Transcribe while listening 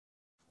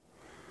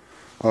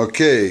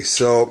Okay,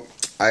 so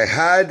I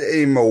had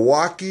a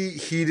Milwaukee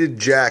heated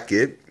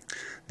jacket,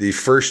 the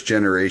first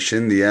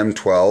generation, the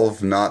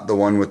M12, not the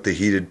one with the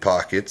heated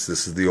pockets.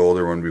 This is the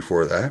older one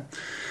before that.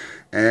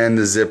 And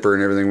the zipper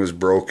and everything was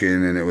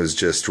broken and it was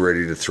just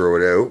ready to throw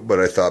it out. But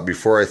I thought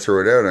before I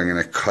throw it out, I'm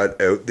going to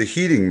cut out the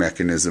heating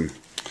mechanism.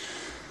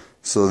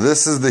 So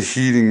this is the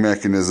heating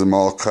mechanism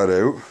all cut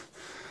out.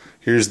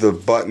 Here's the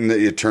button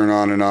that you turn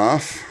on and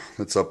off.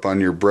 That's up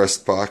on your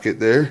breast pocket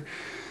there.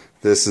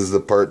 This is the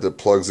part that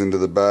plugs into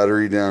the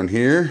battery down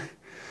here.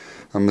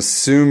 I'm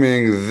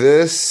assuming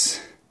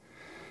this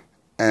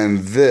and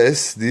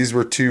this, these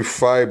were two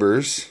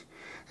fibers,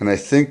 and I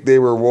think they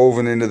were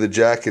woven into the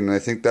jacket, and I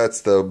think that's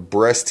the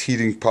breast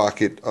heating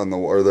pocket on the,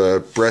 or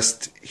the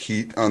breast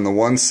heat on the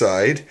one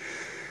side.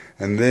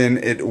 And then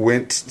it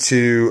went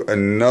to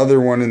another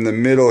one in the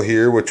middle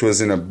here, which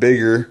was in a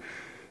bigger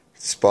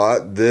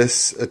spot,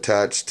 this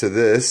attached to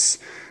this,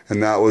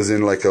 and that was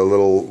in like a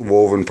little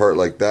woven part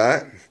like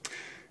that.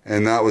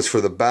 And that was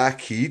for the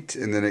back heat,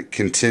 and then it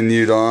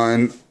continued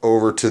on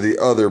over to the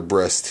other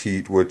breast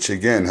heat, which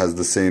again has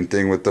the same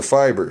thing with the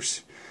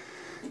fibers.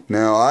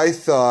 Now I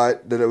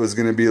thought that it was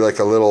going to be like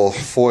a little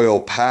foil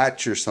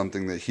patch or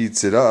something that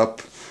heats it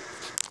up,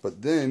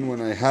 but then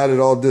when I had it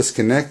all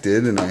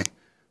disconnected and I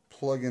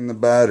plug in the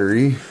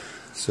battery,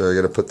 sorry,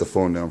 I got to put the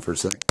phone down for a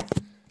second.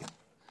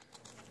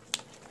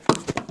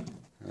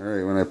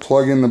 Alright, when I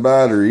plug in the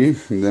battery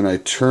and then I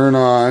turn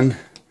on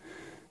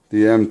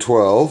the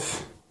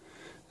M12,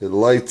 it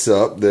lights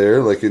up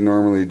there like it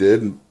normally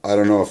did. I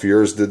don't know if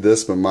yours did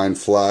this, but mine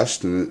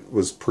flashed and it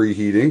was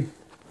preheating.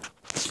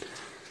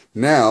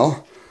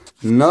 Now,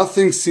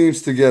 nothing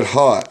seems to get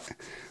hot,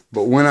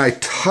 but when I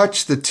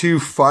touch the two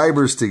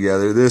fibers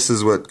together, this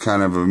is what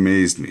kind of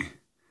amazed me.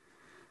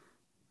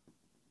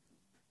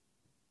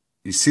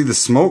 You see the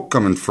smoke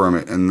coming from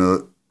it, and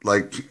the,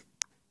 like,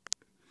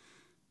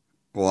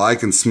 well, I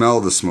can smell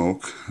the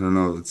smoke. I don't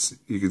know,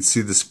 you can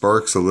see the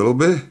sparks a little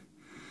bit.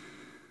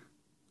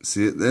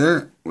 See it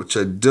there? Which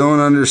I don't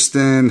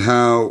understand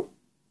how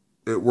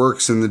it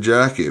works in the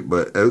jacket,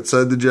 but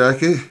outside the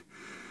jacket,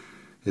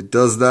 it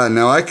does that.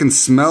 Now I can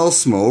smell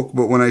smoke,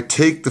 but when I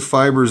take the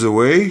fibers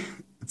away,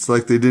 it's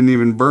like they didn't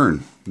even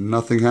burn.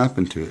 Nothing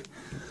happened to it.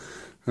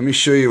 Let me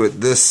show you with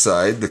this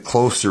side, the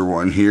closer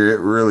one here.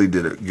 It really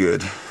did it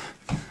good.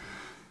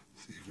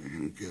 See if we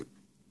can get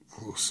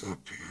close up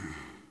here.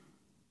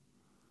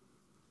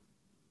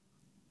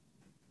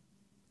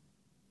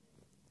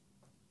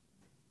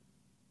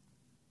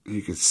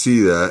 You could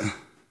see that.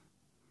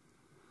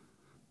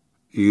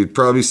 You could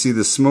probably see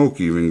the smoke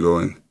even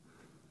going.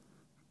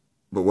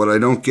 But what I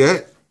don't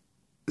get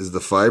is the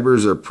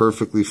fibers are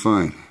perfectly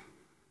fine.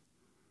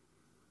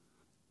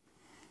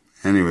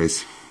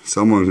 Anyways,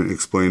 someone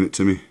explain it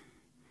to me.